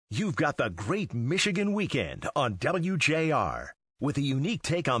You've got the Great Michigan Weekend on WJR with a unique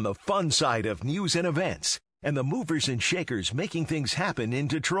take on the fun side of news and events and the movers and shakers making things happen in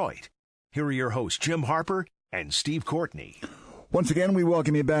Detroit. Here are your hosts, Jim Harper and Steve Courtney. Once again, we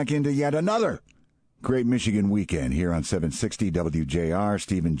welcome you back into yet another Great Michigan Weekend here on 760 WJR.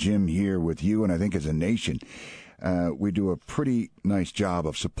 Steve and Jim here with you, and I think as a nation, we do a pretty nice job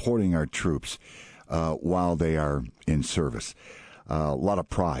of supporting our troops while they are in service. A lot of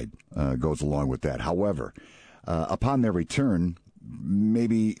pride goes along with that. However, upon their return,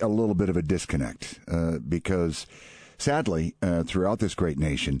 maybe a little bit of a disconnect because, sadly, throughout this great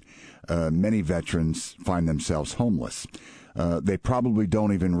nation, many veterans find themselves homeless. They probably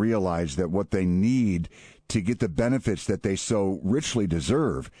don't even realize that what they need to get the benefits that they so richly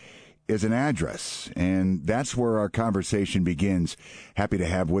deserve is an address. And that's where our conversation begins. Happy to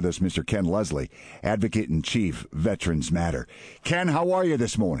have with us Mr. Ken Leslie, Advocate-in-Chief, Veterans Matter. Ken, how are you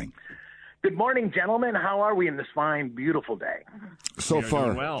this morning? Good morning, gentlemen. How are we in this fine, beautiful day? So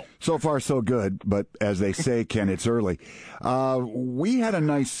far, so good. But as they say, Ken, it's early. We had a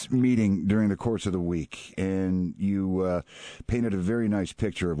nice meeting during the course of the week, and you painted a very nice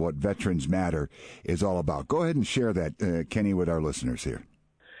picture of what Veterans Matter is all about. Go ahead and share that, Kenny, with our listeners here.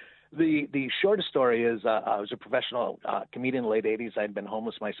 The shortest story is I was a professional comedian in the late 80s. I'd been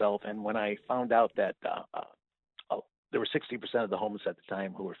homeless myself, and when I found out that there were 60% of the homeless at the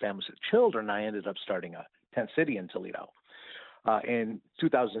time who were families with children, I ended up starting a tent city in Toledo. In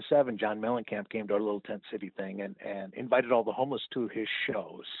 2007, John Mellencamp came to our little tent city thing and invited all the homeless to his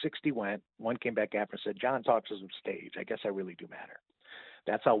show. 60 went. One came back after and said, "John talks on stage. I guess I really do matter."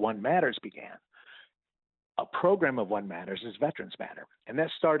 That's how One Matters began. A program of One Matters is Veterans Matter. And that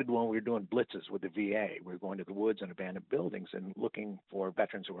started when we were doing blitzes with the VA. We were going to the woods and abandoned buildings and looking for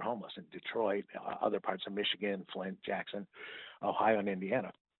veterans who were homeless in Detroit, other parts of Michigan, Flint, Jackson, Ohio, and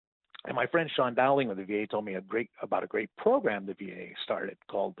Indiana. And my friend Sean Dowling with the VA told me about a great program the VA started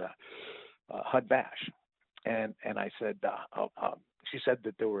called HUD Bash. And I said, she said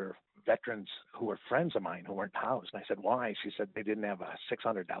that there were veterans who were friends of mine who weren't housed. And I said, why? She said they didn't have a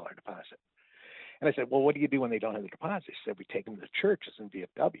 $600 deposit. And I said, well, what do you do when they don't have the deposit? She said, we take them to churches and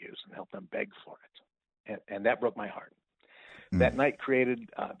VFWs and help them beg for it. And that broke my heart. That night created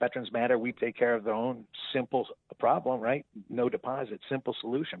Veterans Matter. We take care of their own simple problem, right? No deposit, simple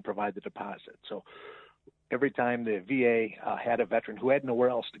solution, provide the deposit. So every time the VA had a veteran who had nowhere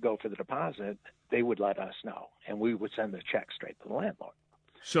else to go for the deposit, they would let us know, and we would send the check straight to the landlord.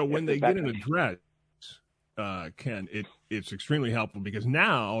 So when they get an address, Ken, it's extremely helpful because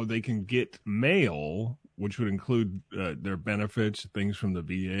now they can get mail, which would include their benefits, things from the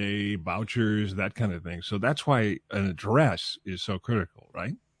VA, vouchers, that kind of thing. So that's why an address is so critical,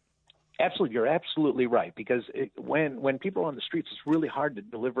 right? Absolutely. You're absolutely right, because when people are on the streets, it's really hard to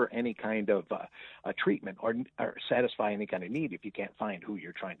deliver any kind of a treatment or satisfy any kind of need if you can't find who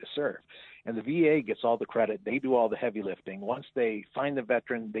you're trying to serve. And the VA gets all the credit. They do all the heavy lifting. Once they find the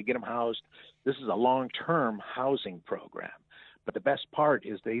veteran, they get them housed. This is a long-term housing program. But the best part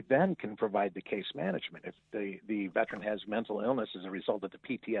is they then can provide the case management. If the veteran has mental illness as a result of the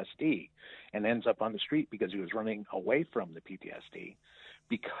PTSD and ends up on the street because he was running away from the PTSD,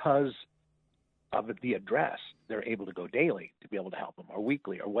 because of the address, they're able to go daily to be able to help them, or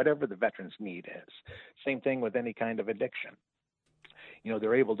weekly, or whatever the veteran's need is. Same thing with any kind of addiction.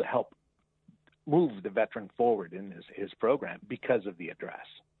 They're able to help move the veteran forward in his program because of the address.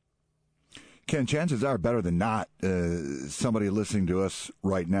 Ken, chances are, better than not, somebody listening to us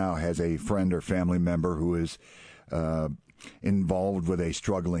right now has a friend or family member who is involved with a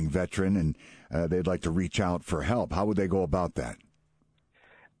struggling veteran, and they'd like to reach out for help. How would they go about that?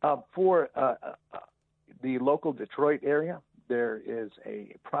 For the local Detroit area, there is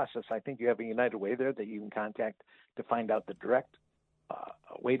a process. I think you have a United Way there that you can contact to find out the direct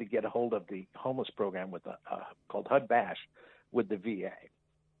way to get a hold of the homeless program with called HUD Bash with the VA.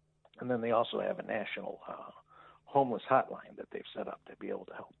 And then they also have a national homeless hotline that they've set up to be able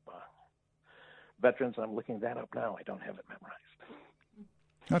to help veterans. I'm looking that up now. I don't have it memorized.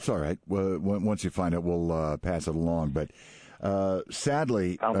 That's all right. Well, once you find it, we'll pass it along. But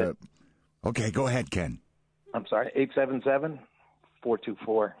sadly, okay, go ahead, Ken. I'm sorry,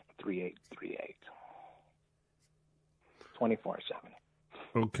 877-424-3838. 24/7.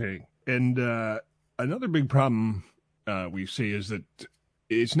 Okay. And another big problem we see is that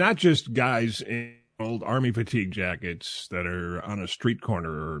it's not just guys in old Army fatigue jackets that are on a street corner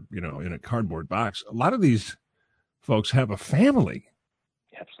or, in a cardboard box. A lot of these folks have a family.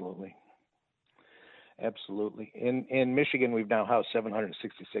 Absolutely. Absolutely. In Michigan, we've now housed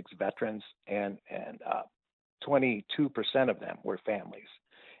 766 veterans, and 22% of them were families.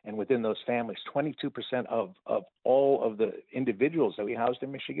 And within those families, 22% of all of the individuals that we housed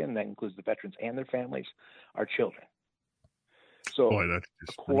in Michigan, that includes the veterans and their families, are children. So boy, that's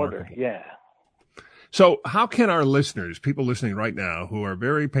just a quarter, remarkable. yeah. So how can our listeners, people listening right now who are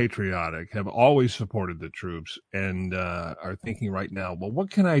very patriotic, have always supported the troops and are thinking right now, well, what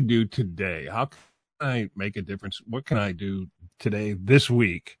can I do today? How can I make a difference? What can I do today, this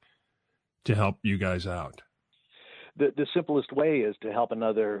week, to help you guys out? The simplest way is to help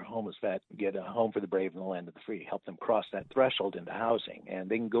another homeless vet get a home for the brave in the land of the free, help them cross that threshold into housing. And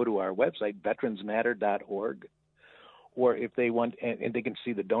they can go to our website, veteransmatter.org. Or if they want, and they can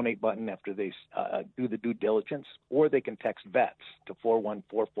see the donate button after they do the due diligence, or they can text VETS to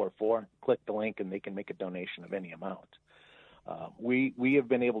 41444, click the link, and they can make a donation of any amount. We have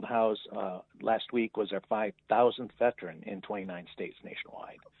been able to house, last week was our 5,000th veteran in 29 states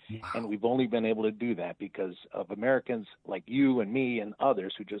nationwide. Wow. And we've only been able to do that because of Americans like you and me and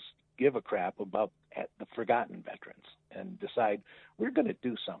others who just give a crap about the forgotten veterans and decide we're going to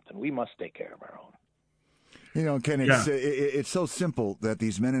do something. We must take care of our own. You know, Ken, it's so simple that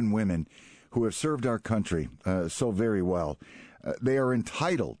these men and women who have served our country so very well, they are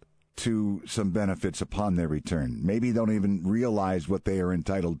entitled to some benefits upon their return. Maybe don't even realize what they are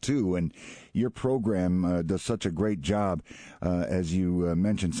entitled to. And your program does such a great job, as you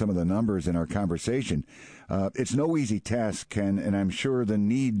mentioned some of the numbers in our conversation. It's no easy task, Ken, and I'm sure the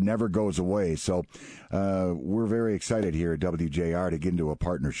need never goes away. So we're very excited here at WJR to get into a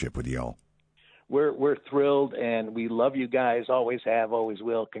partnership with y'all. We're thrilled, and we love you guys. Always have, always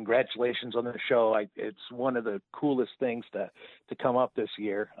will. Congratulations on the show. It's one of the coolest things to come up this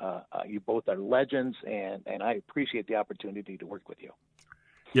year. You both are legends, and I appreciate the opportunity to work with you.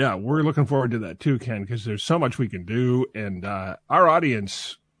 Yeah, we're looking forward to that too, Ken, because there's so much we can do, and our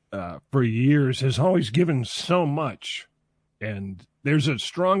audience for years has always given so much, and there's a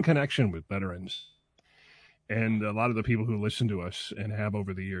strong connection with veterans and a lot of the people who listen to us and have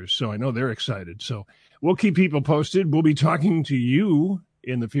over the years. So I know they're excited. So we'll keep people posted. We'll be talking to you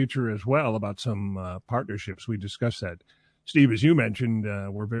in the future as well about some partnerships. We discussed that. Steve, as you mentioned,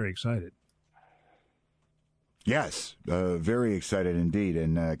 we're very excited. Yes, very excited indeed.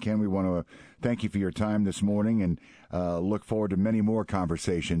 And Ken, we want to thank you for your time this morning and look forward to many more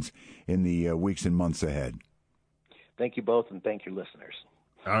conversations in the weeks and months ahead. Thank you both, and thank your listeners.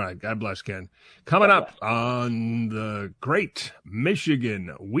 All right. God bless, Ken. Coming up on the Great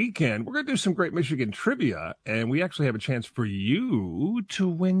Michigan Weekend, we're going to do some Great Michigan trivia, and we actually have a chance for you to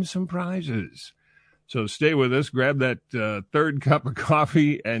win some prizes. So stay with us, grab that third cup of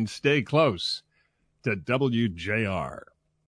coffee, and stay close to WJR.